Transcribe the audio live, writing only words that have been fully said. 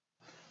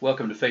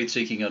Welcome to Faith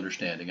Seeking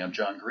Understanding. I'm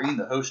John Green,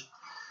 the host,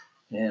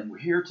 and we're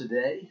here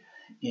today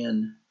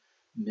in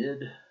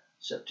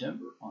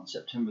mid-September, on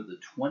September the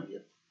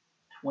 20th,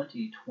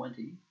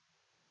 2020,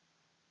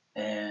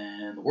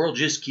 and the world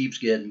just keeps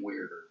getting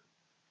weirder.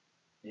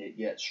 It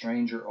gets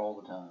stranger all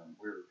the time.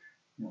 We're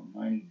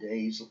 90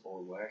 days,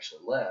 or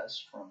actually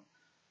less, from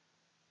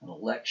an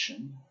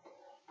election,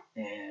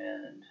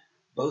 and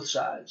both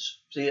sides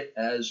see it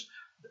as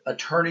a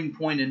turning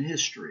point in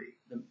history,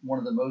 one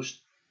of the most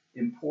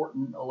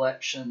important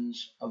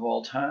elections of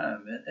all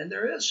time. And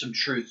there is some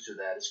truth to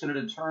that. It's going to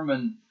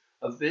determine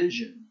a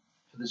vision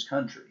for this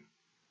country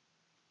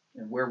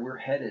and where we're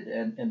headed.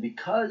 And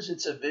because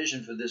it's a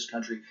vision for this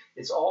country,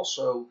 it's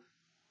also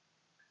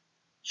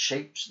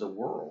shapes the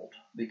world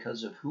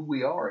because of who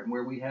we are and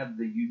where we have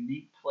the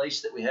unique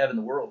place that we have in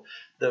the world.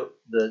 The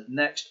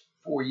next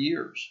 4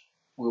 years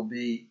will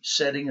be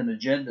setting an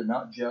agenda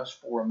not just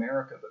for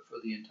America, but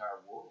for the entire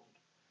world,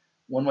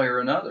 one way or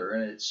another.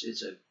 And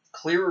it's a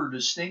clearer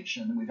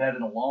distinction than we've had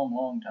in a long,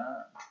 long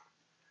time.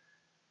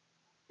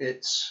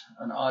 It's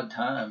an odd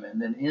time.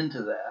 And then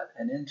into that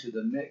and into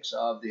the mix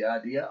of the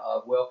idea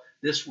of, well,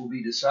 this will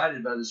be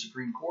decided by the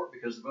Supreme Court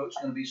because the vote's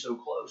going to be so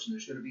close and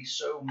there's going to be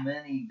so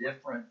many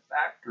different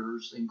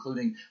factors,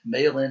 including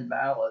mail-in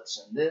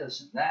ballots and this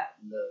and that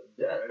and the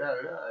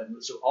da-da-da-da-da.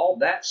 And so all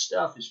that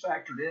stuff is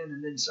factored in,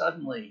 and then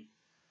suddenly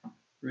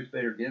Ruth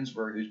Bader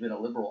Ginsburg, who's been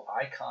a liberal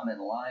icon and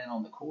lion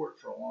on the court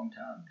for a long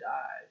time,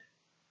 died.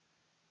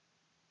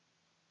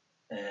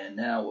 And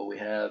now what we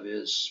have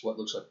is what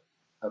looks like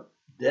a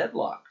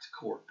deadlocked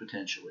court,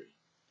 potentially.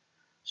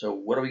 So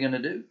what are we going to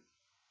do?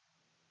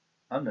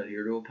 I'm not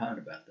here to opine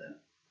about that.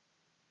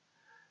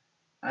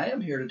 I am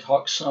here to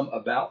talk some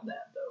about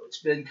that, though.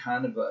 It's been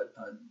kind of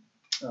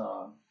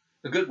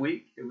a good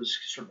week. It was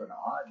sort of an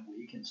odd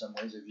week in some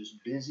ways. It was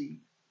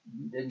busy.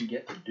 Didn't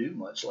get to do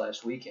much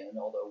last weekend,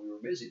 although we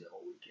were busy the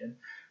whole weekend.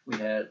 We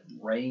had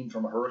rain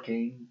from a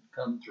hurricane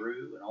come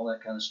through and all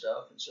that kind of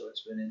stuff, and so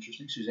it's been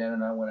interesting. Suzanne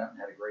and I went out and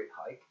had a great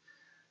hike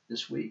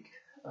this week.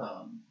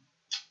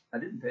 I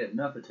didn't pay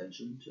enough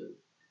attention to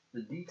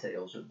the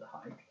details of the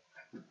hike,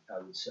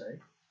 I would say,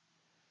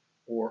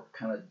 or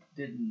kind of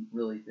didn't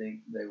really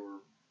think they were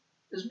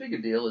as big a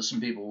deal as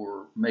some people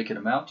were making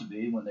them out to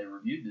be when they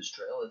reviewed this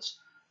trail. It's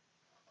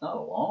not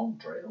a long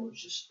trail.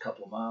 It's just a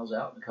couple of miles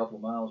out and a couple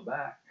of miles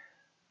back.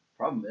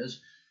 Problem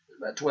is, there's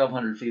about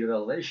 1,200 feet of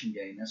elevation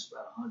gain. That's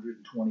about a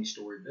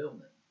 120-story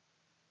building.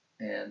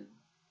 And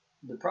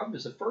the problem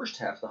is the first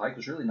half of the hike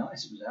was really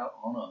nice. It was out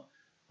on a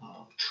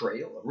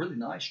trail, a really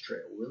nice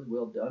trail, really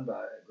well done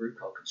by a group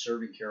called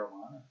Conserving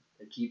Carolina.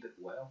 They keep it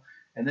well.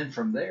 And then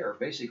from there,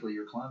 basically,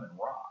 you're climbing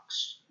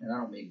rocks. And I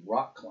don't mean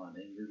rock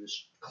climbing. You're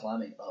just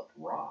climbing up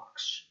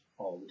rocks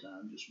all the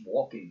time, just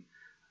walking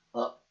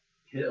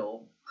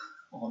uphill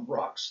on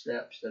rock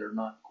steps that are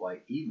not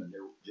quite even.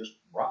 They're just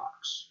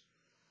rocks.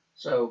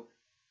 So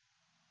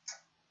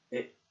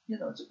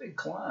it's a big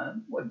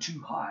climb. It wasn't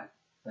too hot,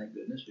 thank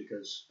goodness,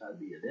 because I'd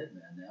be a dead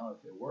man now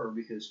if it were,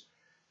 because,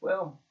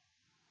 well,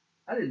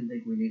 I didn't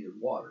think we needed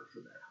water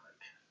for that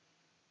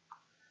hike.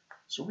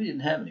 So we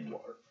didn't have any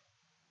water.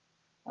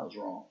 I was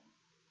wrong.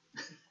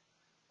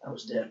 I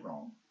was dead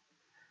wrong.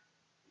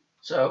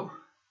 So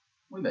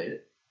we made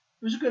it.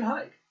 It was a good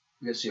hike.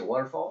 We got to see a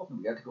waterfall, and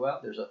we got to go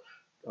out. There's a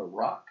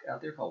rock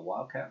out there called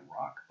Wildcat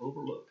Rock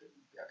Overlook. And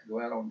we got to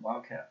go out on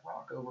Wildcat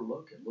Rock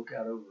Overlook and look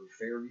out over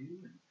Fairview,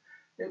 and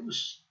it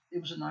was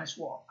a nice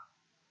walk.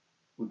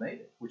 We made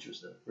it, which was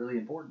the really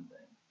important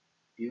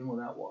thing, even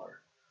without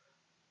water.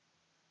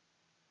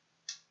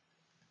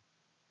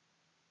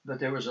 But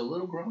there was a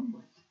little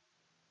grumbling,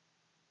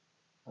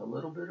 a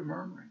little bit of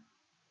murmuring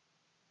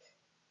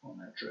on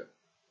that trip.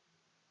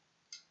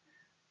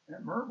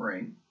 That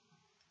murmuring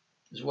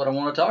is what I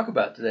want to talk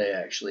about today,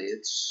 actually.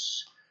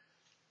 It's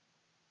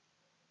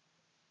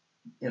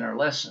in our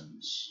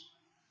lessons.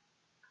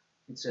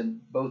 It's in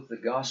both the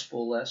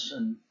gospel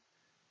lesson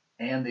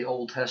and the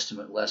Old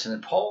Testament lesson.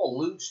 And Paul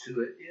alludes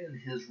to it in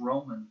his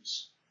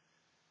Romans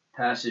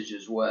passage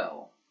as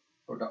well.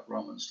 Or not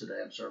Romans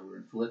today, I'm sorry, we're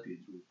in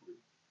Philippians.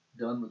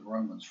 We're done with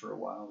Romans for a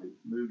while. We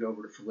moved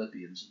over to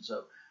Philippians. And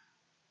so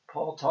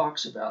Paul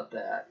talks about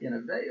that in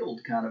a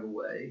veiled kind of a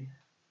way,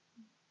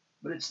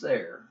 but it's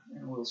there,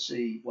 and we'll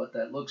see what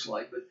that looks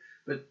like.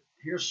 But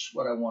here's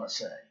what I want to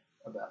say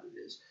about it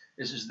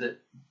is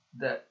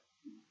that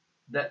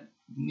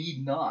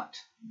need not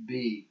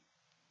be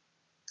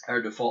our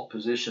default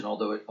position,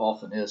 although it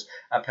often is.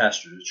 I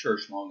pastored a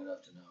church long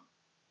enough to know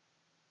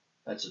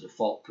that's a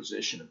default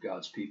position of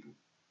God's people.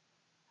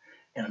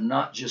 And I'm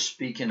not just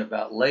speaking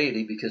about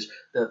laity, because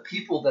the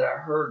people that I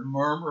heard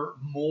murmur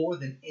more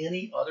than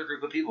any other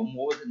group of people,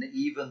 more than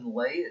even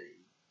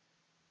laity,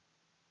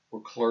 were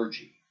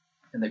clergy.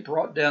 And they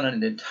brought down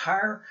an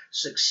entire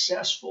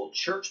successful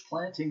church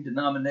planting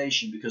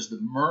denomination because the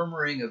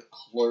murmuring of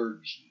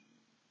clergy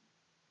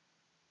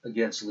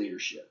against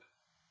leadership.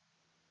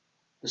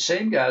 The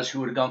same guys who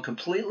would have gone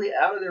completely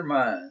out of their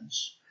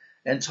minds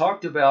and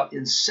talked about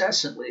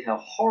incessantly how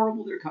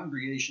horrible their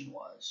congregation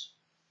was,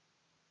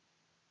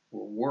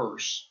 were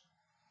worse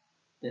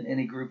than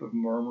any group of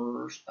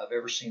murmurers I've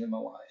ever seen in my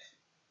life.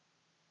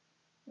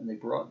 And they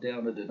brought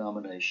down a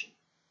denomination.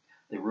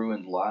 They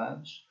ruined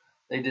lives.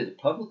 They did it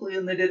publicly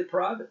and they did it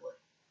privately.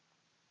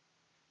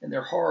 And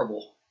they're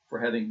horrible for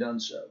having done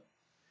so.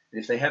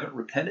 And if they haven't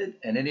repented,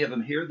 and any of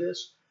them hear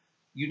this,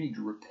 you need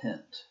to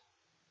repent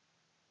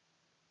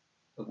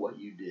of what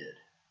you did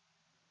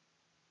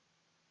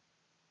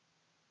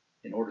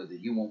in order that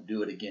you won't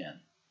do it again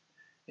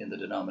in the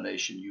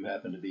denomination you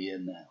happen to be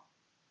in now.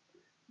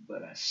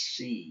 But I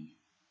see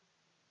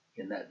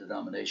in that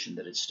denomination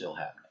that it's still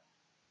happening.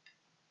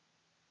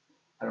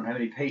 I don't have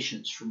any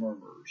patience for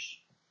murmurers.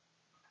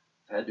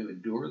 I've had to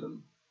endure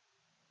them,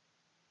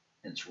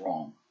 and it's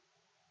wrong.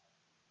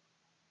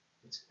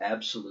 It's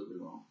absolutely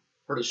wrong.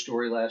 Heard a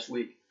story last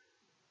week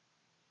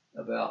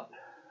about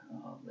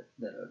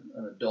that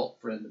an adult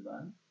friend of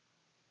mine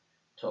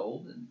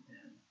told, and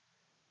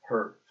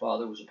her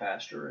father was a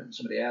pastor, and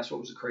somebody asked, what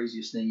was the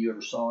craziest thing you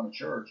ever saw in a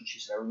church? And she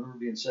said, I remember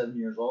being 7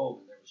 years old,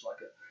 and there was like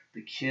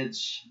the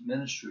kids'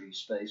 ministry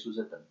space was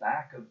at the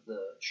back of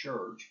the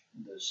church,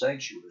 the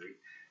sanctuary,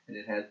 and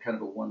it had kind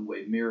of a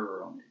one-way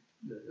mirror on it.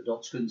 The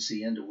adults couldn't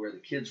see into where the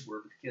kids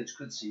were, but the kids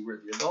could see where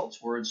the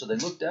adults were, and so they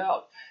looked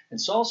out and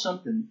saw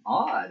something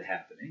odd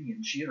happening,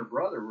 and she and her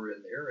brother were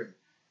in there,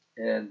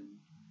 and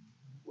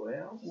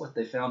well, what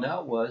they found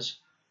out was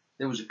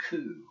there was a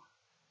coup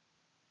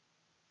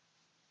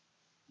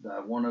by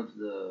one of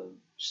the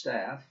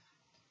staff,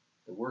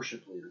 the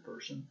worship leader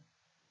person,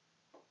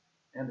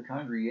 and the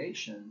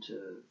congregation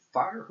to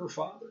fire her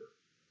father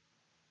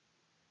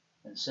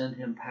and send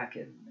him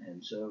packing.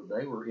 And so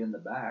they were in the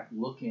back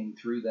looking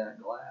through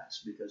that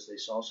glass because they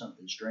saw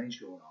something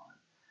strange going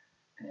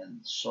on and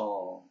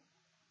saw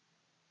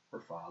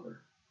her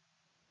father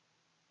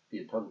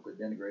being publicly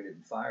denigrated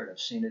and fired. I've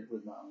seen it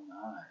with my own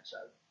eyes.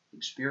 I've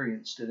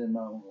experienced it in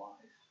my own life.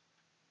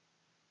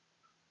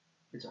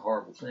 It's a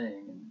horrible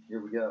thing, and here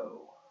we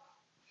go.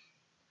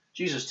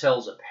 Jesus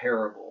tells a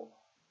parable.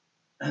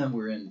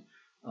 We're in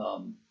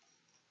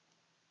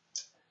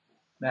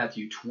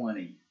Matthew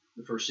 20,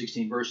 the first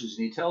 16 verses,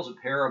 and he tells a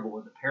parable,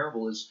 and the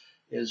parable is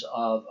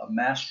of a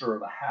master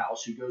of a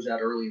house who goes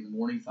out early in the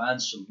morning,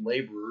 finds some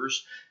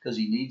laborers because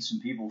he needs some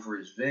people for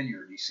his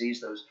vineyard. He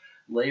sees those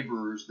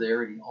laborers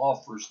there, and he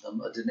offers them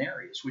a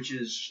denarius, which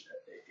is,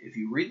 if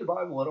you read the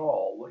Bible at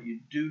all, what you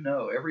do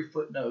know, every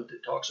footnote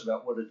that talks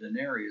about what a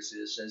denarius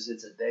is says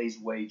it's a day's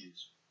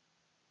wages.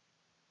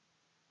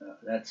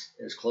 That's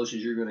as close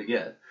as you're going to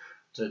get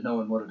to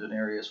knowing what a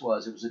denarius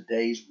was. It was a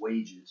day's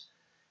wages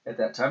at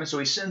that time. And so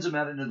he sends them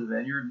out into the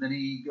vineyard, and then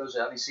he goes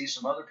out and he sees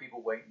some other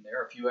people waiting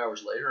there a few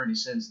hours later, and he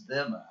sends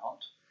them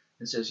out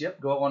and says,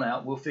 yep, go on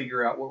out. We'll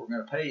figure out what we're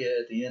going to pay you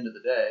at the end of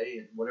the day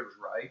and whatever's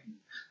right. And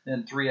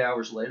then 3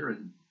 hours later,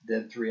 and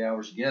then 3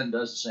 hours again,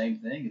 does the same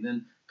thing. And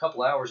then a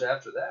couple hours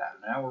after that,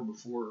 an hour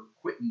before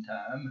quitting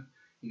time,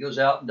 he goes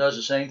out and does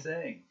the same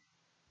thing.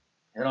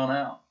 Head on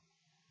out.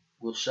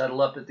 We'll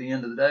settle up at the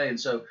end of the day. And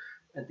so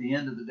at the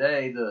end of the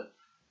day, the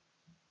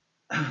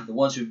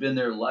ones who've been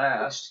there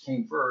last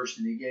came first,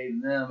 and he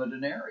gave them a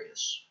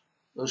denarius.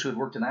 Those who had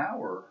worked an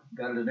hour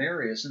got a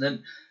denarius. And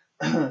then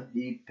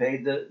he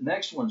paid the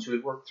next ones who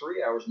had worked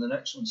 3 hours, and the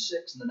next one's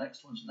 6, and the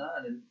next one's 9.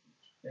 And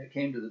it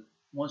came to the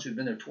ones who'd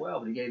been there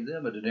 12, and he gave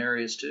them a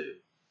denarius too.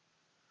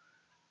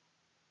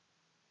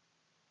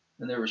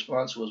 And their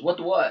response was, what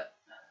to what?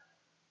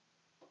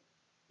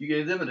 You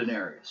gave them a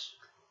denarius.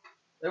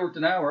 They worked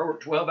an hour, I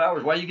worked 12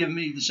 hours. Why are you giving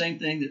me the same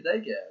thing that they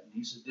get? And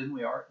he says, didn't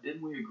we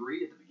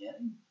agree at the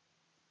beginning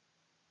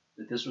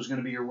that this was going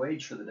to be your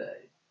wage for the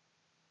day?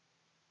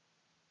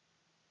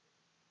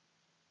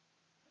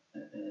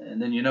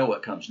 And then you know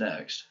what comes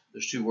next.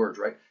 There's 2 words,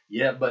 right?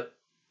 Yeah, but.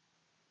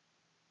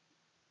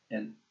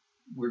 And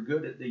we're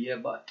good at the yeah,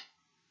 but.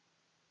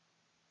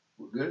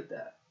 We're good at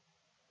that.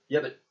 Yeah,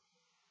 but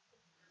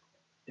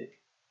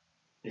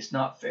it's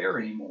not fair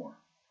anymore.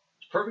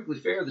 It's perfectly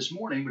fair this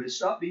morning, but it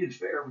stopped being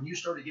fair when you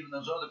started giving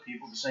those other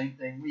people the same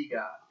thing we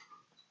got.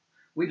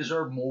 We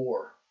deserve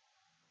more.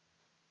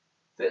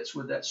 Fits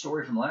with that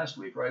story from last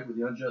week, right? With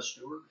the unjust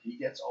steward. He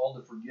gets all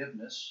the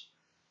forgiveness.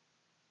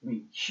 I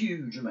mean,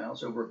 huge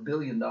amounts, over $1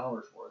 billion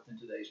worth in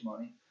today's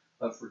money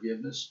of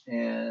forgiveness.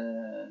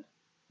 And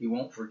he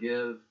won't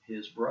forgive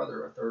his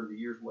brother a third of a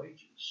year's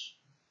wages.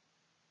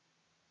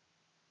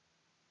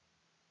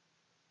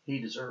 He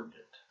deserved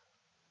it.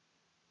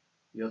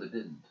 The other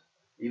didn't.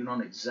 Even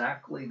on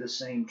exactly the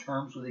same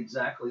terms with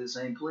exactly the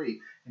same plea.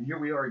 And here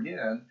we are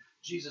again.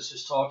 Jesus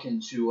is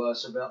talking to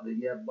us about the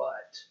yeah, but.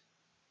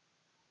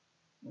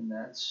 And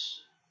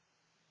that's,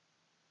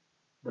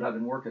 but I've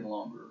been working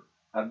longer.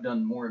 I've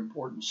done more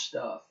important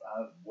stuff.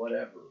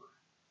 Whatever.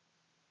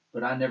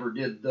 But I never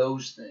did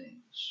those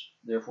things.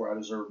 Therefore, I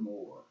deserve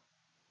more.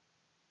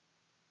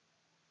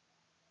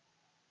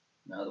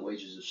 Now the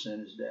wages of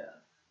sin is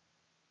death.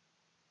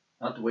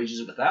 Not the wages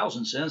of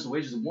 1,000 sins. The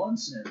wages of one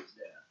sin is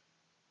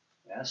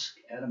death. Ask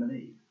Adam and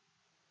Eve.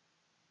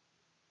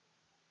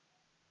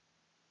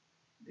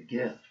 The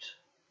gift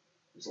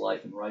is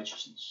life and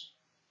righteousness.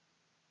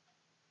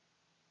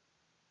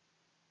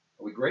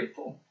 Are we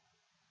grateful?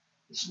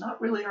 It's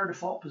not really our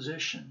default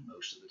position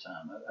most of the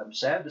time. I'm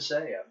sad to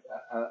say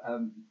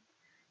I'm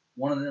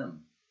one of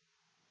them.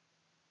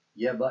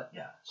 Yeah, but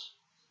guys.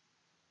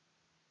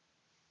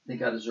 I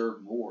think I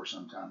deserve more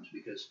sometimes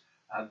because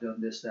I've done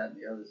this, that, and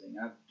the other thing.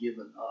 I've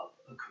given up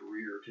a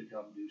career to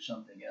come do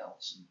something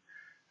else and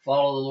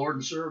follow the Lord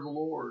and serve the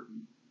Lord.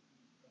 And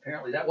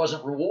apparently that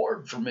wasn't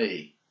reward for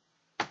me.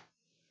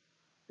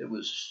 It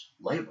was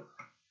labor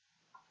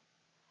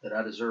that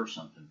I deserve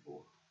something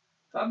for.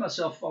 I find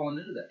myself falling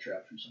into that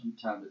trap from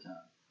time to time.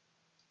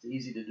 It's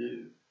easy to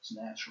do. It's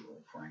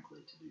natural, frankly,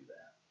 to do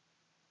that.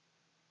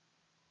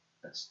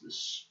 That's the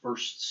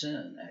first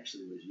sin,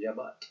 actually, was yeah,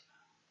 but.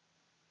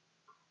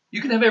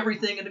 You can have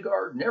everything in the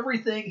garden.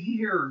 Everything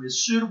here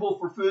is suitable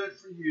for food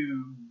for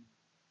you,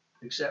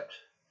 except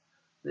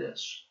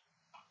this.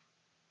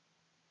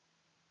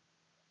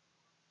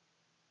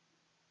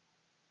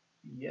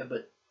 Yeah,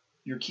 but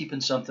you're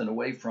keeping something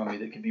away from you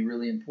that can be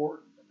really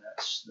important. And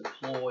that's the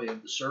ploy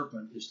of the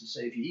serpent, is to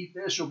say, if you eat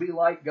this, you'll be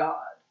like God,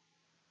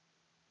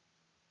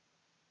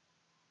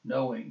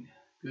 knowing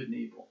good and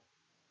evil.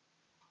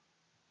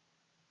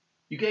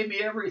 You gave me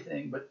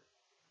everything, but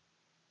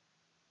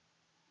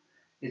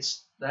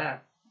it's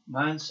that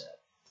mindset,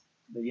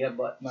 the yeah,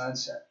 but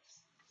mindset,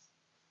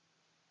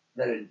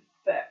 that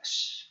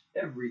infects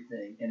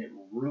everything and it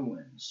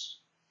ruins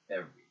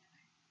everything.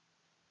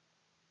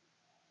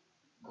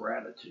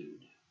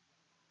 Gratitude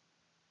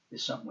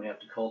is something we have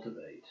to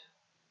cultivate.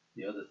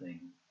 The other thing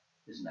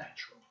is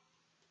natural.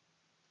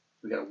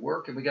 We got to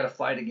work and we got to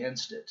fight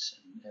against it,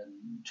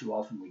 and too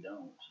often we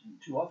don't.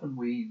 And too often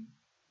we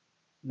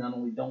not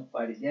only don't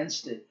fight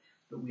against it,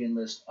 but we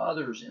enlist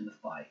others in the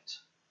fight.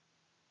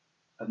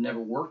 I've never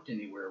worked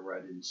anywhere where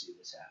I didn't see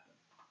this happen.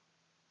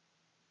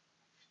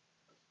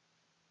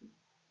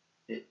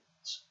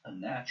 It's a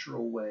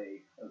natural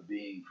way of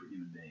being for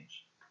human beings.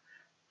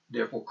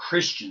 Therefore,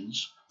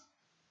 Christians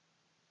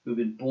who've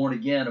been born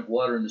again of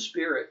water and the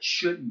Spirit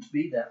shouldn't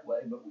be that way,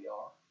 but we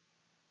are.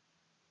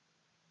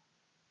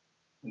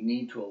 We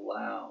need to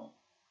allow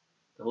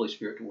the Holy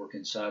Spirit to work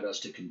inside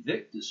us to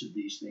convict us of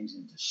these things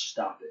and to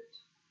stop it.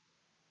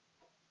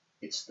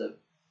 It's the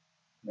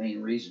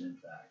main reason, in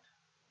fact,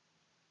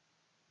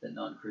 that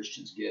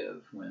non-Christians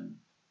give when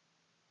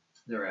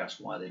they're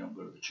asked why they don't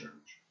go to the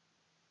church.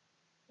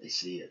 They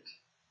see it.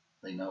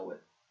 They know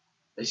it.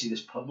 They see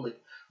this public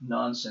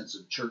nonsense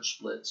of church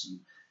splits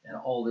and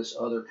all this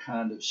other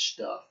kind of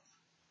stuff.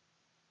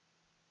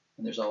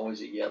 And there's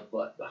always a yeah,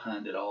 but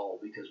behind it all,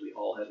 because we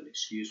all have an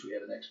excuse, we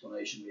have an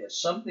explanation, we have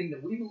something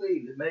that we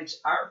believe that makes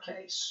our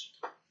case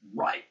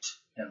right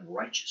and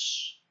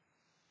righteous.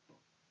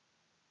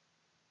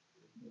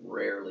 It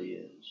rarely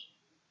is.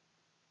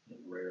 It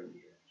rarely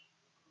is.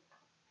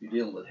 If you're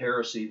dealing with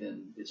heresy,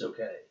 then it's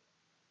okay.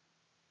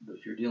 But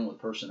if you're dealing with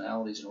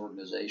personalities and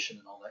organization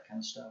and all that kind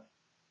of stuff,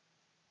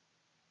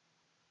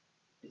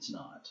 it's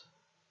not.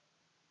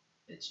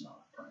 It's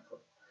not, frankly.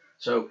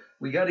 So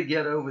we got to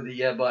get over the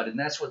yeah, but, and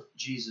that's what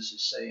Jesus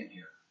is saying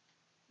here.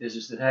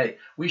 Is that, hey,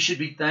 we should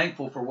be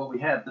thankful for what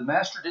we have. The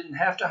master didn't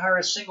have to hire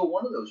a single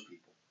one of those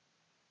people.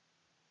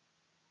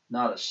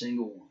 Not a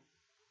single one.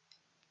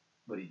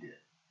 But he did.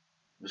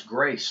 It was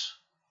grace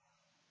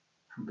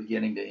from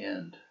beginning to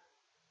end.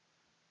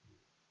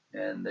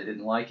 And they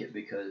didn't like it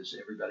because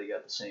everybody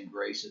got the same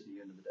grace at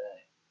the end of the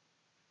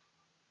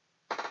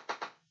day.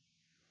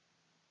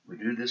 We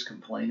do this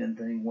complaining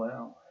thing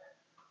well.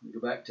 We go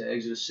back to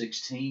Exodus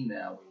 16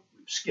 now.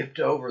 We've skipped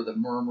over the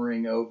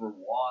murmuring over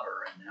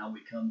water, and now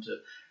we come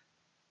to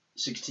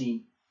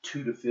 16:2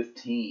 to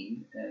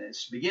 15. And it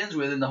begins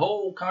with, and the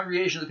whole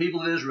congregation of the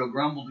people of Israel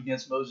grumbled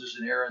against Moses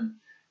and Aaron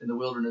in the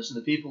wilderness. And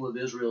the people of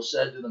Israel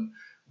said to them,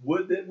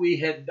 would that we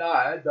had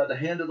died by the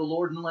hand of the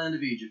Lord in the land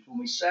of Egypt, when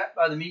we sat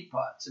by the meat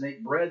pots and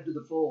ate bread to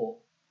the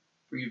full.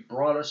 For you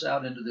brought us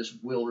out into this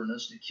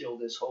wilderness to kill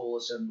this whole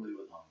assembly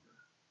with hunger.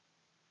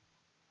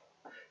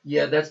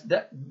 Yeah,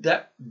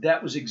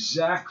 that was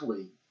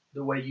exactly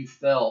the way you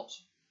felt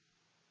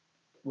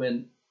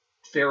when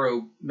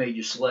Pharaoh made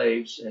you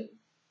slaves and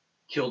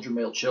killed your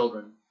male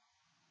children.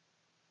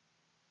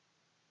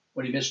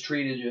 When he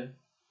mistreated you,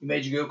 he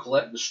made you go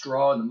collect the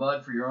straw and the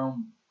mud for your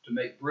own to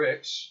make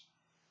bricks.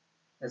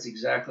 That's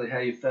exactly how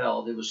you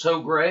felt. It was so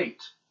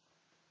great,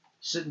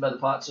 sitting by the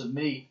pots of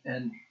meat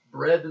and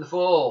bread to the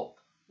full.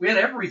 We had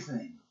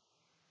everything.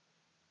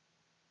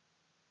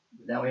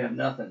 But now we have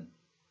nothing.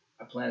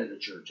 I planted a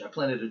church. I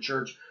planted a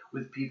church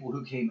with people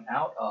who came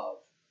out of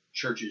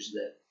churches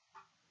that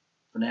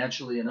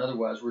financially and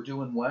otherwise were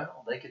doing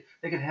well. They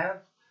could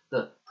have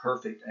the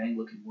perfect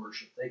Anglican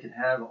worship. They could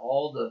have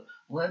all the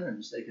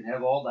linens. They could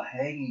have all the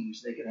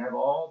hangings. They could have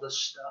all the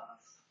stuff.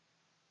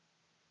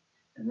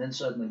 And then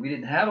suddenly we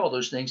didn't have all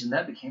those things, and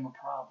that became a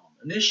problem.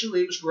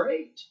 Initially, it was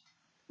great.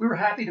 We were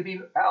happy to be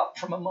out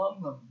from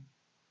among them.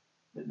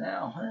 But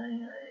now,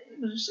 it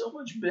was so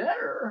much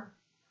better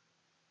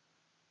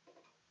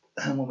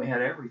when we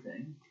had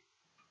everything.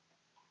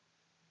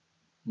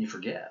 You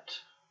forget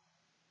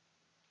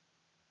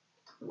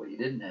that what you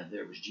didn't have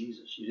there was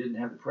Jesus. You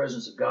didn't have the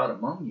presence of God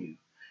among you.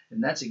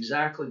 And that's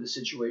exactly the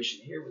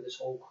situation here with this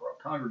whole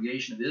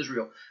congregation of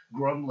Israel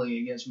grumbling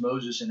against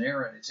Moses and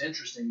Aaron. It's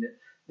interesting that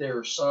there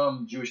are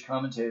some Jewish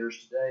commentators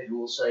today who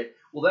will say,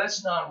 well,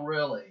 that's not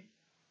really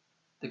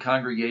the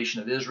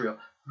congregation of Israel.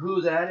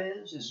 Who that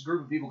is a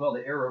group of people called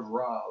the Erev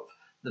Rav,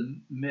 the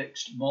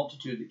mixed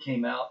multitude that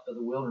came out of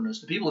the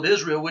wilderness. The people of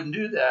Israel wouldn't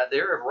do that. The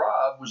Erev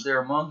Rav was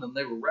there among them.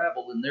 They were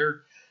rabble, and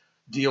their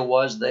deal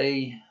was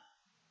they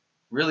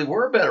really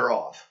were better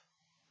off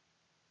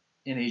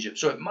in Egypt.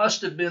 So it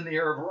must have been the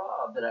Erev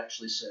Rav that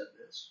actually said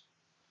this.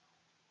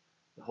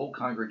 The whole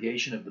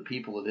congregation of the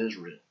people of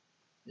Israel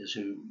is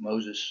who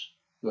Moses,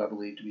 who I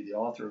believe to be the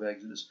author of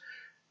Exodus,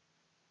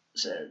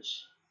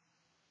 says.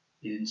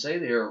 He didn't say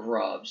the Erev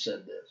Rav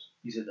said this.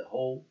 He said the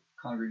whole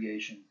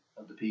congregation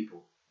of the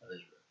people of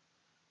Israel.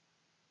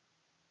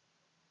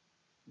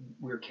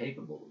 We're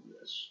capable of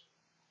this.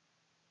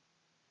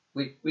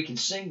 We can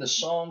sing the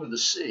song of the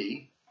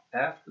sea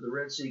after the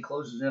Red Sea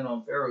closes in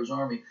on Pharaoh's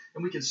army,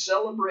 and we can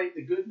celebrate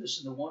the goodness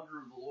and the wonder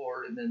of the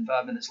Lord, and then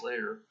 5 minutes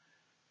later,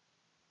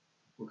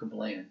 we're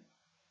complaining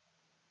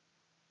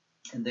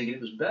and thinking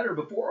it was better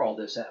before all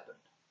this happened.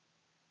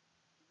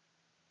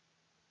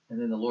 And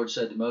then the Lord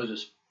said to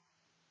Moses,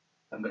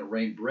 I'm going to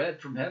rain bread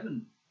from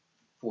heaven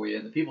for you,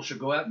 and the people should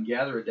go out and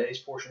gather a day's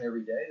portion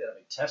every day, that I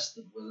may test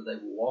them whether they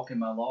will walk in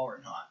my law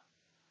or not.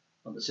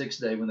 On the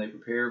 6th day, when they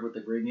prepare what they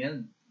bring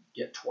in,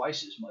 get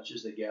twice as much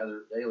as they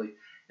gather daily.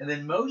 And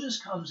then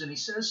Moses comes and he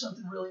says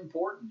something really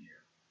important here.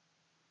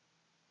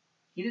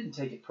 He didn't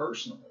take it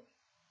personally.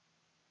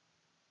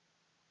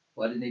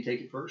 Why didn't he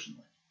take it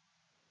personally?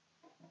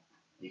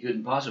 He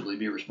couldn't possibly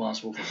be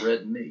responsible for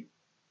bread and meat.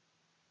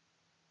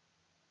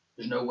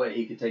 There's no way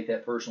he could take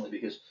that personally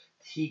because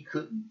he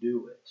couldn't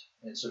do it.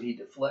 And so he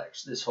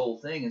deflects this whole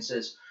thing and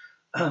says,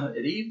 at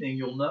evening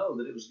you'll know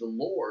that it was the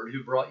Lord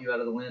who brought you out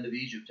of the land of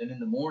Egypt, and in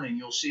the morning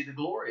you'll see the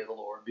glory of the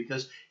Lord,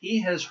 because he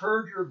has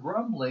heard your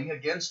grumbling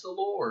against the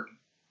Lord.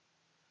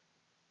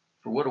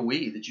 For what are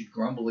we that you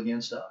grumble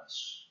against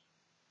us?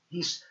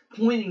 He's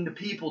pointing the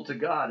people to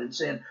God and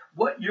saying,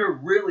 what you're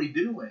really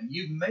doing,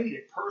 you've made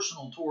it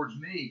personal towards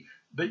me,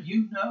 but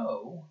you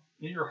know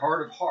in your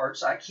heart of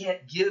hearts, I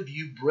can't give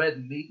you bread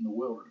and meat in the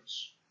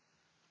wilderness.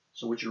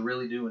 So what you're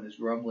really doing is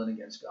grumbling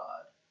against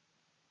God.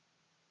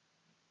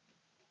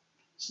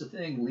 It's the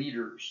thing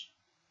leaders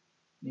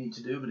need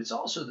to do, but it's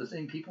also the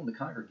thing people in the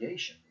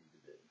congregation need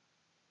to do.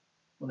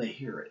 When they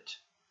hear it,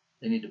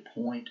 they need to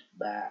point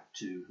back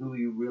to who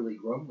you're really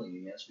grumbling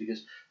against,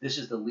 because this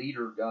is the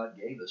leader God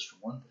gave us, for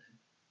one thing.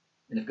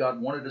 And if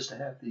God wanted us to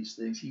have these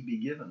things, he'd be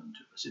giving them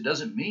to us. It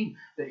doesn't mean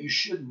that you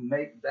shouldn't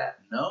make that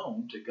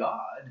known to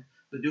God,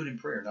 but do it in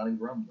prayer, not in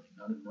grumbling,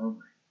 not in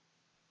murmuring.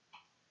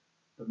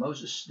 But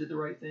Moses did the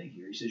right thing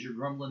here. He says, you're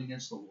grumbling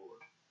against the Lord.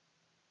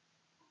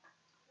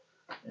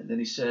 And then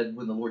he said,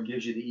 when the Lord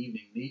gives you the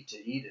evening meat to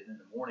eat it, and in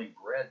the morning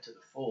bread to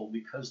the full,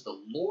 because the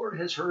Lord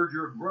has heard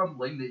your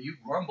grumbling, that you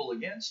grumble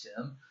against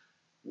him,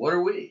 what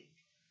are we?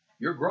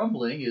 Your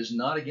grumbling is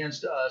not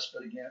against us,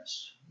 but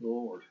against the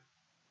Lord.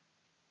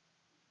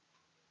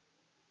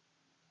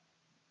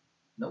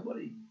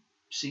 Nobody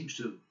seems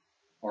to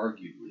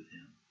argue with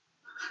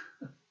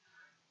him,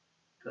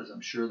 because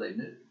I'm sure they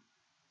knew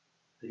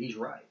that he's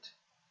right.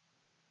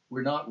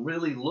 We're not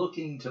really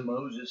looking to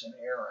Moses and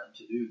Aaron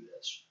to do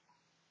this,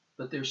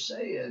 but they're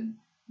saying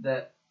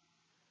that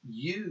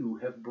you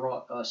have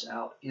brought us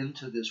out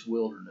into this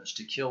wilderness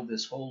to kill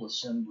this whole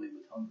assembly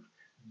with hunger.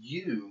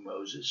 You,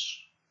 Moses.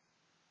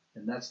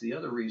 And that's the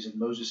other reason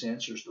Moses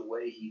answers the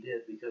way he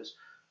did, because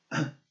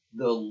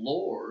the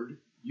Lord,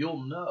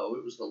 you'll know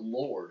it was the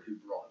Lord who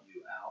brought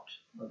you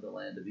out of the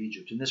land of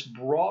Egypt. And this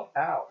brought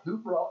out, who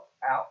brought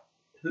out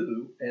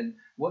who, and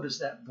what does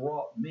that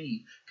brought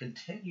mean,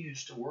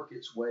 continues to work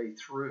its way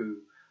through,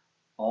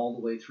 all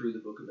the way through the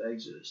book of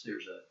Exodus.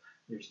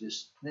 There's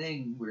this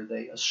thing where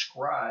they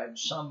ascribe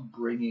some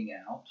bringing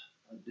out,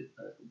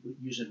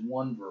 using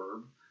one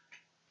verb,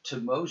 to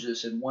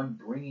Moses and one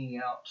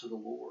bringing out to the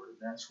Lord.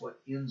 And that's what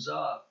ends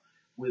up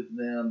with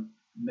them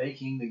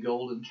making the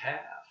golden calf.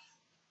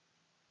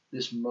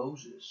 This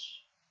Moses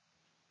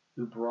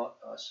who brought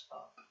us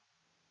up.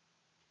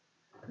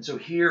 And so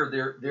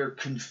here they're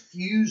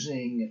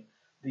confusing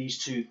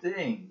these two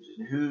things,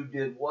 and who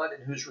did what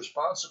and who's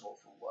responsible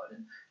for what.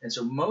 And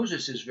so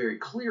Moses is very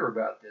clear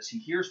about this. He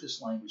hears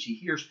this language. He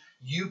hears,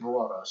 you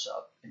brought us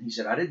up. And he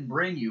said, I didn't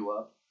bring you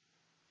up.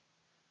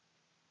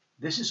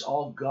 This is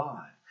all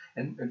God.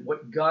 And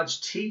what God's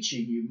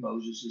teaching you,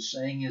 Moses is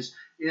saying,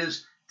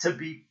 is to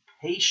be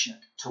patient,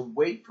 to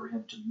wait for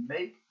him, to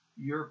make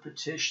your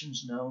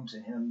petitions known to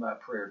him by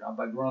prayer, not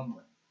by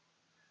grumbling.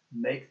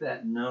 Make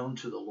that known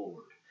to the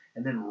Lord.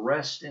 And then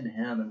rest in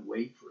him and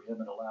wait for him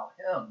and allow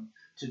him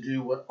to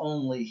do what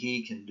only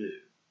he can do.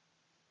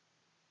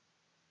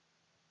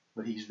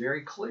 But he's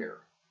very clear.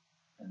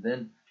 And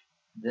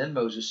then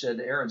Moses said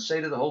to Aaron,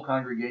 say to the whole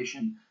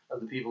congregation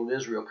of the people of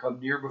Israel, come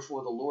near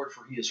before the Lord,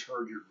 for he has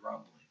heard your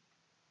grumbling.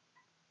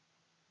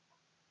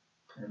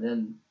 And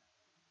then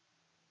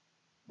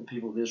the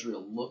people of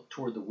Israel looked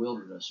toward the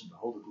wilderness, and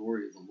behold, the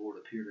glory of the Lord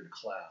appeared in a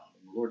cloud.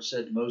 And the Lord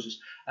said to Moses,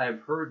 I have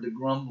heard the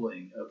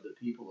grumbling of the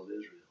people of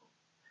Israel.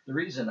 The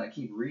reason I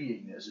keep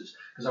reading this is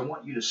because I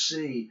want you to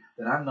see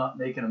that I'm not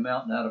making a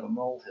mountain out of a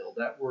molehill.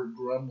 That word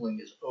grumbling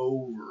is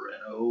over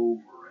and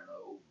over and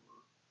over.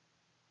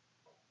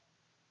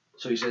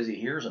 So he says he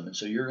hears them. And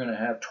so you're going to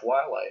have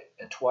twilight.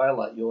 At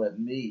twilight, you'll have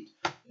meat.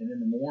 And in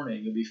the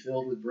morning, you'll be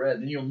filled with bread.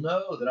 And you'll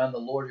know that I'm the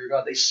Lord your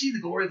God. They see the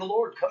glory of the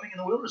Lord coming in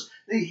the wilderness.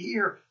 They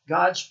hear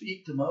God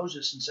speak to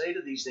Moses and say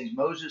to these things.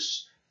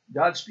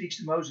 God speaks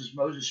to Moses.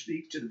 Moses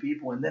speaks to the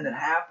people. And then it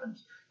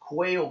happens.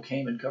 Quail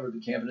came and covered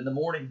the camp. And in the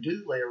morning,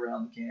 dew lay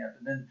around the camp.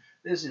 And then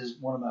this is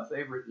one of my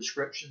favorite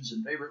descriptions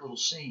and favorite little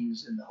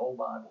scenes in the whole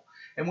Bible.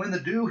 And when the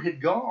dew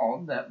had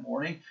gone that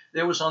morning,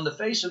 there was on the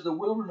face of the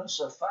wilderness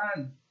a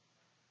fine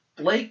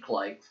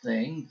flake-like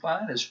thing,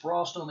 fine as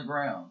frost on the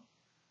ground.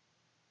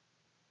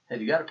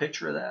 Have you got a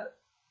picture of that?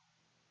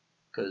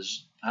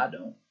 Because I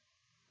don't.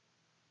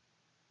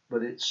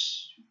 But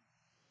it's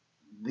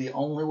the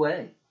only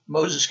way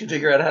Moses could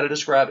figure out how to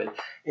describe it.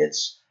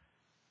 It's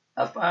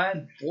a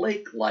fine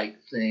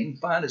flake-like thing,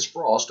 fine as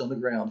frost on the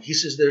ground. He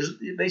says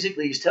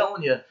basically he's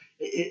telling you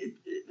it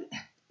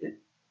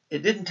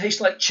didn't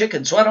taste like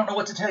chicken, so I don't know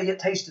what to tell you it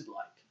tasted like.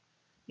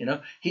 You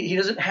know, he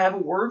doesn't have a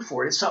word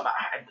for it. It's something.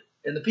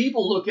 And the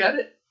people look at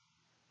it,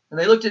 and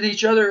they looked at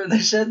each other, and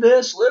they said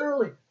this,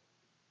 literally,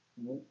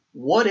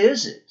 what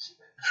is it?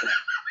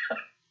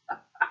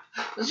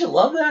 Don't you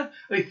love that?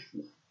 I mean,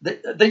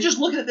 they just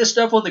look at this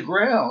stuff on the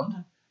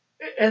ground,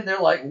 and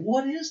they're like,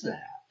 what is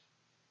that?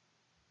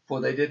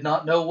 For they did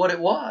not know what it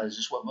was,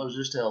 is what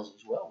Moses tells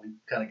us. Well, we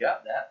kind of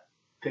got that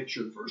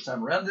picture the first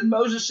time around. Then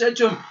Moses said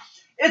to him,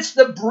 it's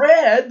the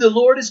bread the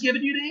Lord has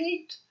given you to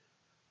eat.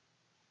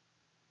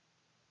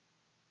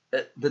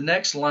 The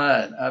next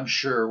line, I'm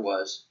sure,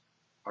 was,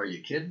 are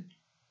you kidding?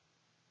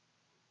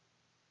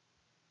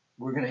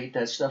 We're going to eat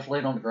that stuff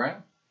laid on the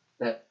ground?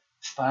 That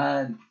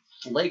fine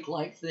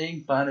flake-like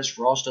thing, fine as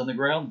frost on the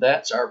ground?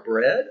 That's our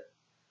bread?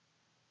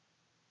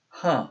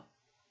 Huh.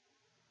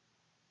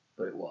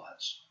 But it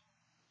was.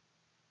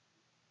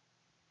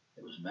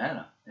 It was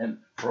manna. And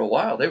for a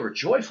while, they were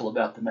joyful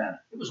about the manna.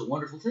 It was a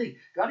wonderful thing.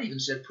 God even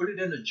said, put it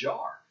in a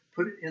jar.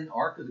 Put it in the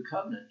Ark of the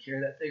Covenant.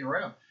 Carry that thing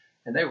around.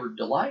 And they were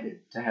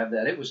delighted to have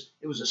that. It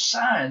was a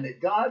sign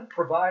that God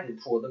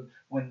provided for them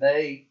when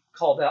they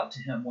called out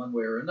to him one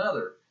way or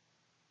another.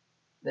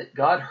 That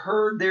God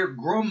heard their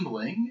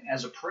grumbling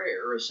as a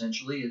prayer,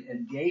 essentially,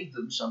 and gave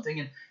them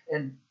something.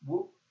 And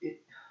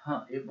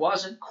it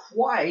wasn't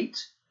quite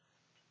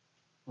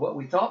what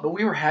we thought, but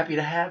we were happy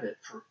to have it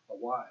for a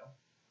while.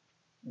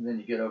 And then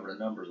you get over to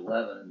Numbers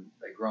 11, and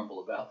they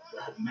grumble about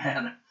the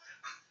manna.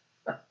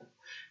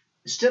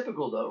 It's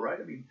typical, though, right?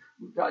 I mean,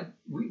 God,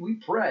 we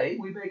pray,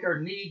 we make our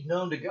need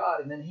known to God,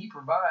 and then he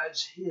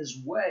provides his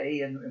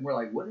way, and we're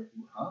like, what?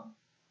 Huh?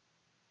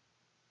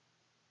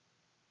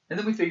 And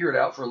then we figure it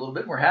out for a little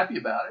bit, and we're happy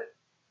about it.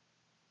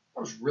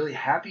 I was really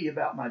happy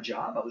about my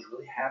job. I was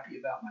really happy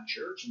about my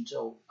church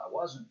until I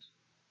wasn't.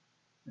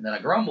 And then I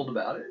grumbled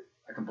about it.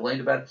 I complained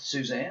about it to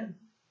Suzanne.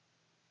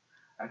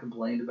 I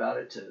complained about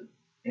it to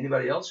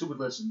anybody else who would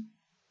listen.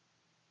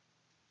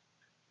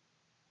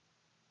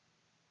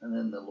 And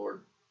then the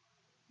Lord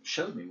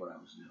showed me what I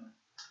was doing.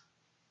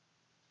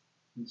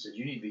 He said,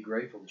 you need to be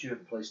grateful that you have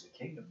a place in the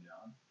kingdom,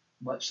 John,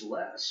 much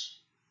less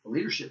a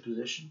leadership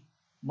position,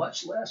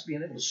 much less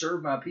being able to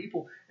serve my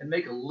people and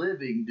make a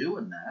living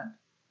doing that.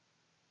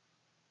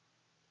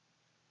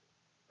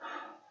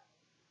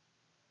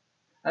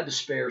 I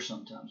despair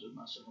sometimes of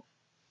myself.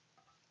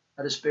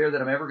 I despair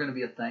that I'm ever going to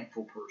be a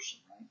thankful person,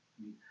 right?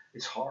 I mean,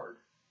 it's hard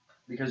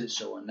because it's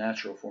so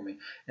unnatural for me.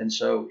 And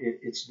so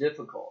it's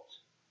difficult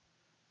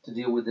to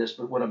deal with this.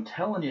 But what I'm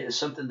telling you is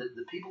something that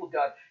the people of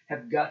God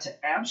have got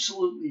to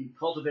absolutely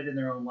cultivate in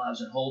their own lives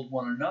and hold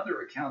one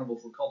another accountable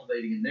for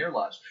cultivating in their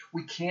lives.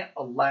 We can't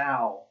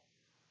allow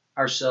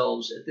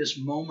ourselves at this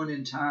moment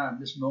in time,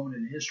 this moment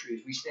in history,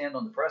 as we stand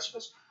on the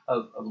precipice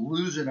of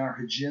losing our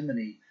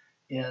hegemony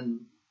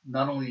in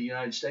not only the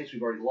United States,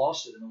 we've already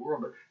lost it in the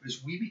world, but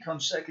as we become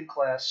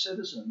second-class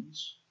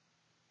citizens,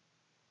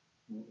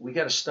 we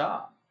got to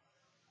stop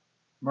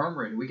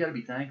murmuring. We got to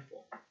be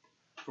thankful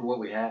for what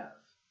we have.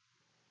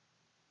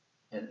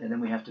 And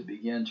then we have to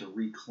begin to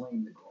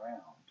reclaim the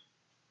ground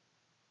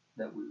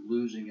that we're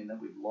losing and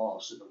that we've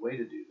lost. And the way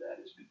to do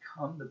that is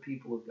become the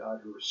people of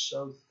God who are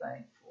so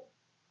thankful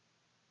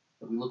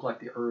that we look like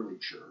the early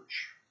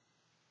church,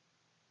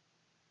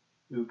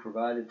 who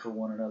provided for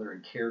one another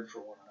and cared for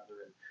one another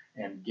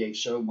and gave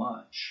so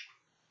much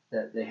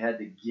that they had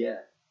to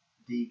get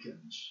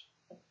deacons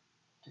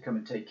to come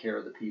and take care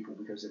of the people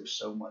because there was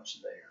so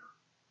much there.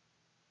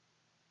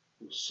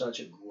 It was such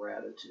a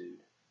gratitude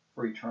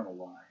for eternal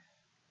life.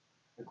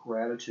 A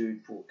gratitude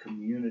for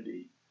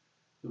community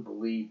who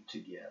believe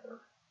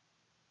together.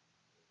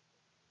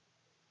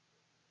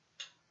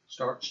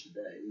 Starts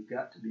today. We've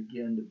got to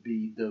begin to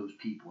be those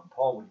people. And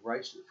Paul, when he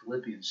writes to the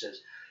Philippians,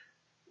 says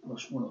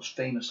one of those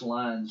famous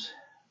lines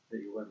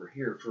that you'll ever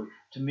hear. For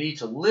to me,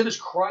 to live is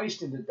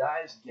Christ and to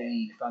die is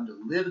gain. If I'm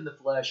to live in the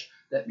flesh,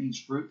 that means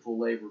fruitful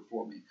labor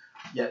for me.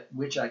 Yet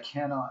which I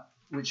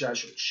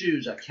shall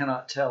choose, I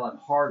cannot tell. I'm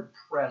hard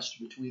pressed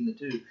between the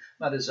two.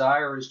 My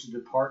desire is to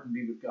depart and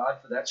be with God,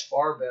 for that's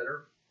far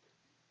better,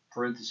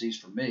 parentheses,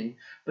 for me.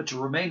 But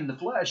to remain in the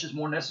flesh is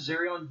more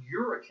necessary on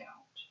your account.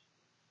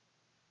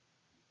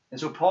 And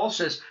so Paul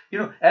says,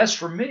 as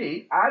for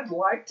me, I'd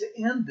like to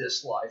end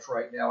this life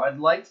right now. I'd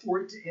like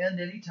for it to end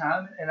any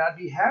time, and I'd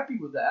be happy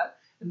with that.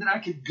 And then I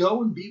could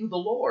go and be with the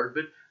Lord.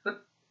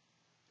 But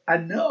I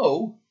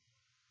know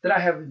that I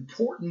have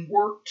important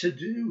work to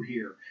do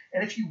here.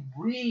 And if you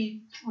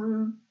read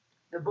through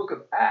the book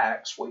of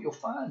Acts, what you'll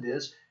find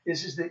is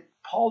that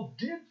Paul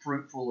did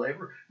fruitful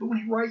labor, but when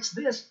he writes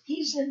this,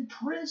 he's in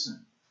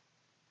prison.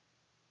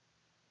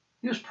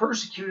 He was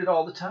persecuted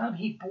all the time.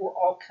 He bore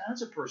all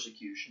kinds of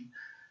persecution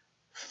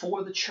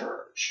for the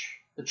church.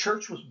 The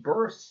church was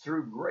birthed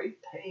through great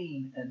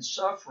pain and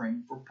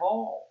suffering for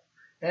Paul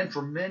and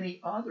for many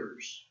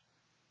others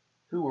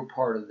who were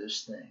part of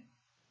this thing.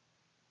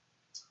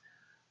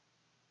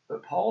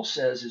 But Paul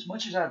says, as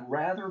much as I'd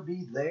rather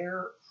be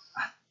there,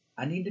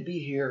 I need to be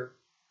here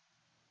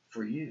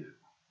for you.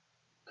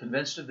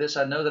 Convinced of this,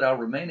 I know that I'll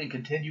remain and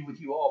continue with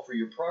you all for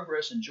your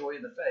progress and joy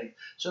in the faith,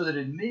 so that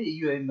in me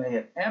you may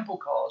have ample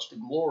cause to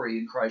glory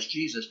in Christ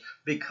Jesus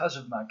because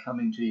of my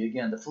coming to you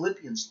again. The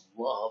Philippians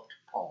loved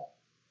Paul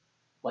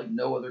like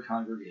no other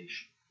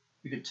congregation.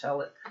 You could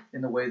tell it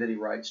in the way that he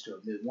writes to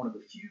them. They're one of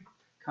the few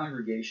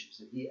congregations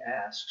that he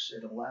asks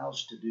and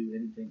allows to do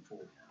anything for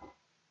him.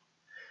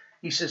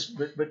 He says,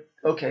 but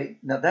okay,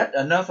 now that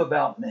enough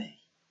about me.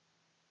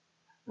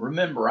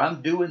 Remember,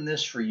 I'm doing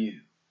this for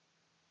you.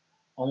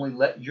 Only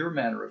let your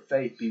manner of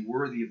faith be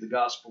worthy of the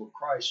gospel of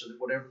Christ, so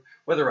that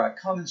whether I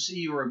come and see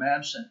you or am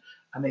absent,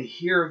 I may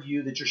hear of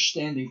you that you're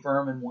standing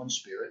firm in one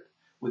spirit,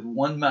 with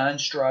one mind,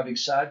 striving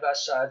side by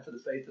side for the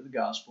faith of the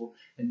gospel,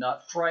 and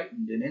not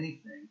frightened in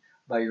anything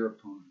by your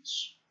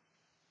opponents.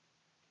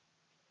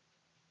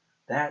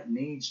 That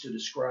needs to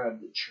describe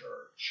the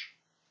church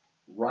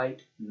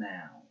right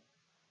now.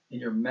 In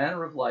your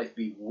manner of life,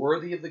 be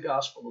worthy of the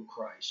gospel of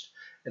Christ,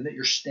 and that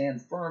you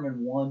stand firm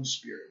in one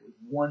spirit, with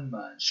one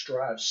mind,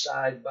 strive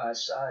side by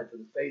side for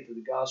the faith of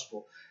the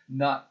gospel,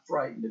 not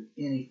frightened of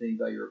anything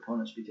by your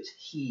opponents, because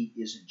he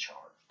is in charge.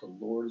 The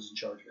Lord is in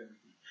charge of everything.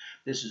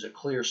 This is a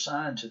clear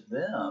sign to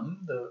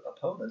them, the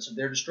opponents, of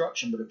their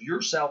destruction, but of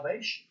your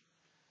salvation,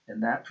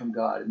 and that from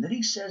God. And then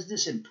he says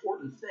this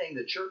important thing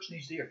the church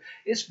needs to hear.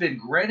 It's been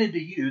granted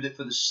to you that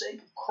for the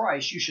sake of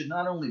Christ, you should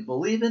not only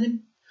believe in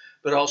him,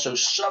 but also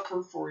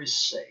suffer for his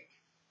sake,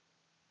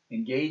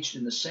 engaged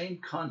in the same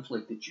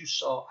conflict that you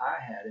saw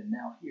I had and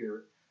now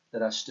hear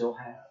that I still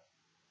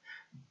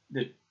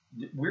have.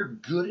 We're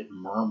good at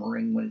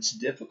murmuring when it's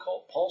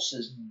difficult. Paul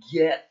says,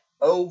 get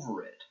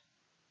over it.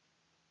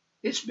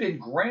 It's been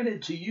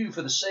granted to you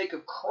for the sake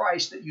of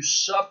Christ that you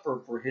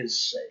suffer for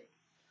his sake.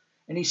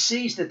 And he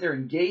sees that they're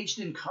engaged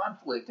in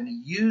conflict, and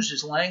he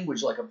uses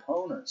language like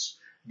opponents,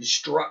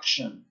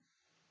 destruction,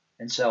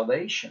 and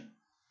salvation.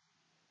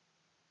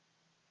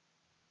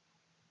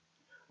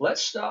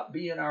 Let's stop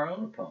being our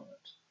own opponent.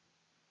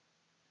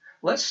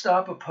 Let's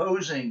stop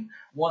opposing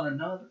one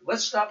another.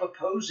 Let's stop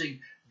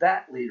opposing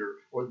that leader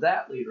or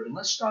that leader. And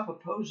let's stop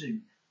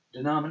opposing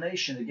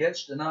denomination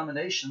against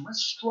denomination.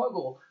 Let's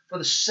struggle for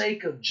the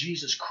sake of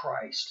Jesus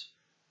Christ,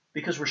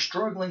 because we're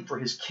struggling for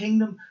his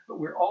kingdom, but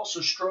we're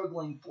also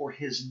struggling for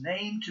his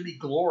name to be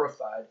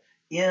glorified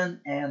in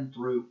and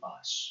through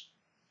us.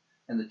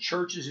 And the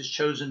church is his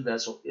chosen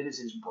vessel. It is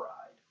his bride.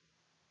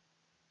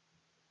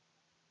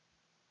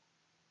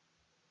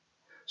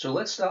 So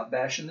let's stop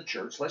bashing the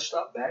church. Let's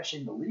stop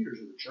bashing the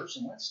leaders of the church,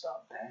 and let's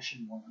stop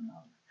bashing one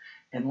another.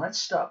 And let's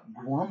stop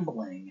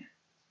grumbling,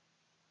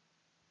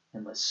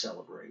 and let's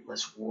celebrate.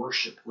 Let's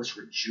worship. Let's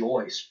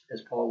rejoice,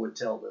 as Paul would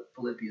tell the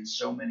Philippians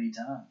so many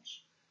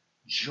times.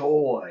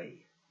 Joy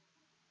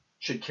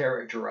should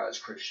characterize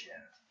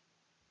Christianity.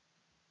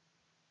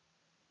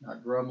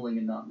 Not grumbling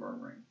and not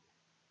murmuring.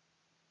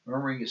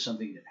 Murmuring is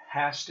something that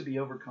has to be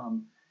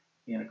overcome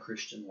in a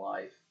Christian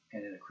life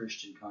and in a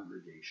Christian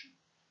congregation.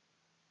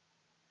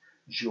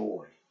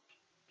 Joy,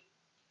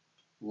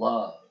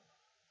 love,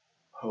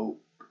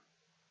 hope,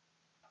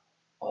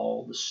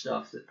 all the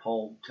stuff that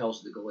Paul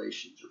tells the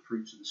Galatians are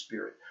fruits of the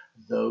Spirit,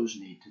 those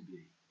need to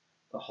be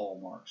the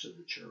hallmarks of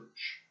the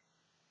church.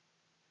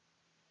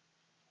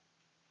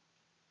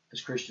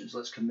 As Christians,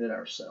 let's commit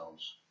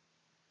ourselves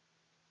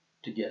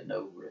to getting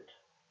over it,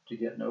 to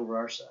getting over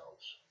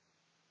ourselves,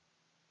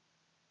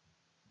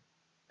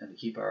 and to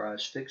keep our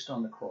eyes fixed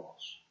on the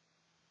cross,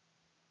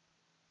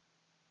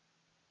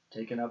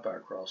 taking up our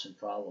cross and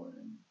following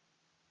him,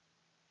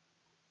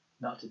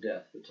 not to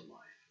death, but to life,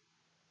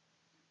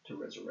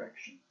 to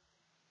resurrection,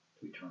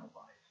 to eternal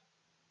life,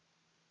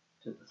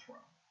 to the throne.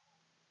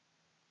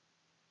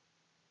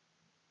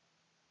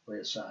 Lay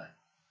aside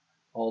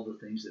all the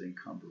things that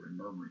encumber, and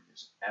murmuring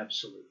is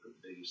absolutely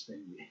the biggest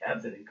thing we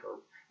have that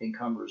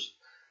encumbers,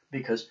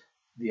 because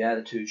the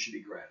attitude should be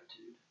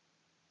gratitude.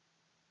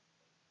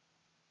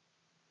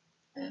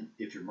 And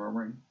if you're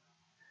murmuring,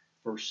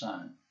 first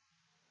sign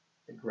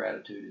that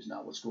gratitude is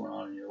not what's going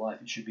on in your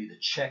life. It should be the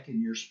check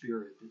in your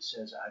spirit that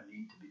says, I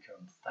need to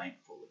become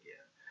thankful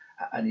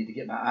again. I need to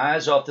get my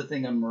eyes off the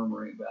thing I'm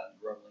murmuring about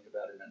and grumbling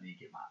about it. I need to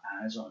get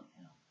my eyes on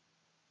Him.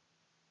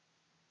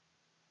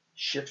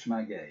 Shift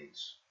my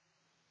gaze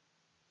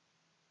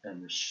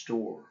and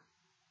restore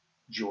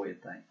joy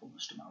and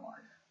thankfulness to my life.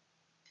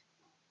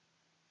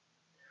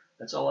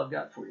 That's all I've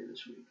got for you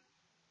this week.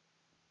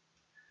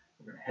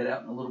 We're going to head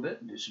out in a little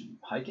bit and do some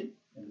hiking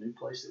in a new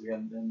place that we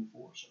haven't been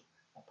before. So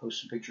I'll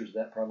post some pictures of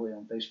that probably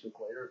on Facebook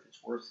later if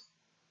it's worth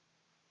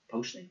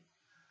posting.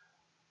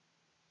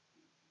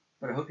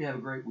 But I hope you have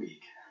a great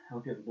week. I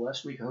hope you have a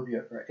blessed week. I hope you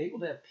are able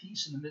to have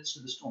peace in the midst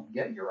of the storm.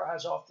 Get your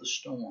eyes off the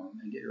storm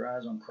and get your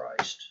eyes on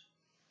Christ.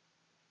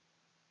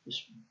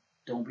 Just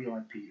don't be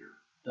like Peter.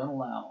 Don't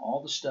allow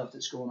all the stuff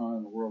that's going on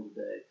in the world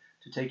today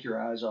to take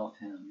your eyes off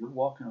Him. You're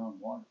walking on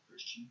water,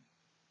 Christian.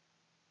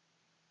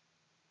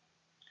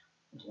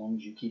 As long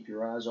as you keep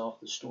your eyes off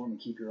the storm and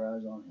keep your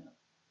eyes on Him.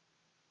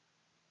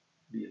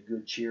 Be of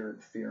good cheer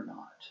and fear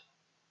not,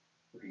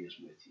 for He is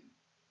with you.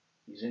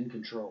 He's in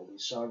control.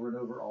 He's sovereign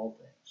over all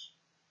things.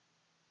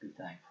 Be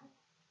thankful.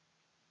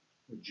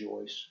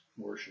 Rejoice,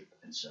 worship,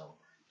 and celebrate.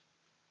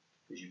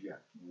 Because you've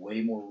got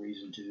way more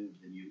reason to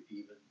than you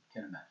even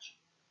can imagine.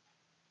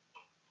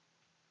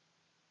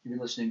 You've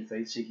been listening to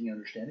Faith Seeking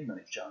Understanding. My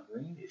name is John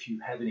Green. If you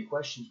have any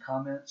questions,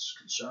 comments,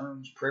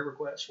 concerns, prayer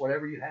requests,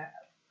 whatever you have,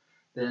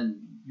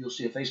 then you'll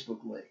see a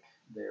Facebook link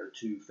there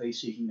to Faith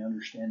Seeking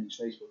Understanding's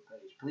Facebook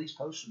page. Please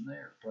post them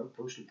there.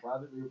 Post them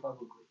privately or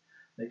publicly.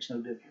 Makes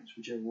no difference,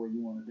 whichever way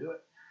you want to do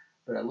it.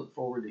 But I look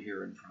forward to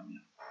hearing from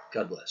you.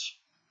 God bless.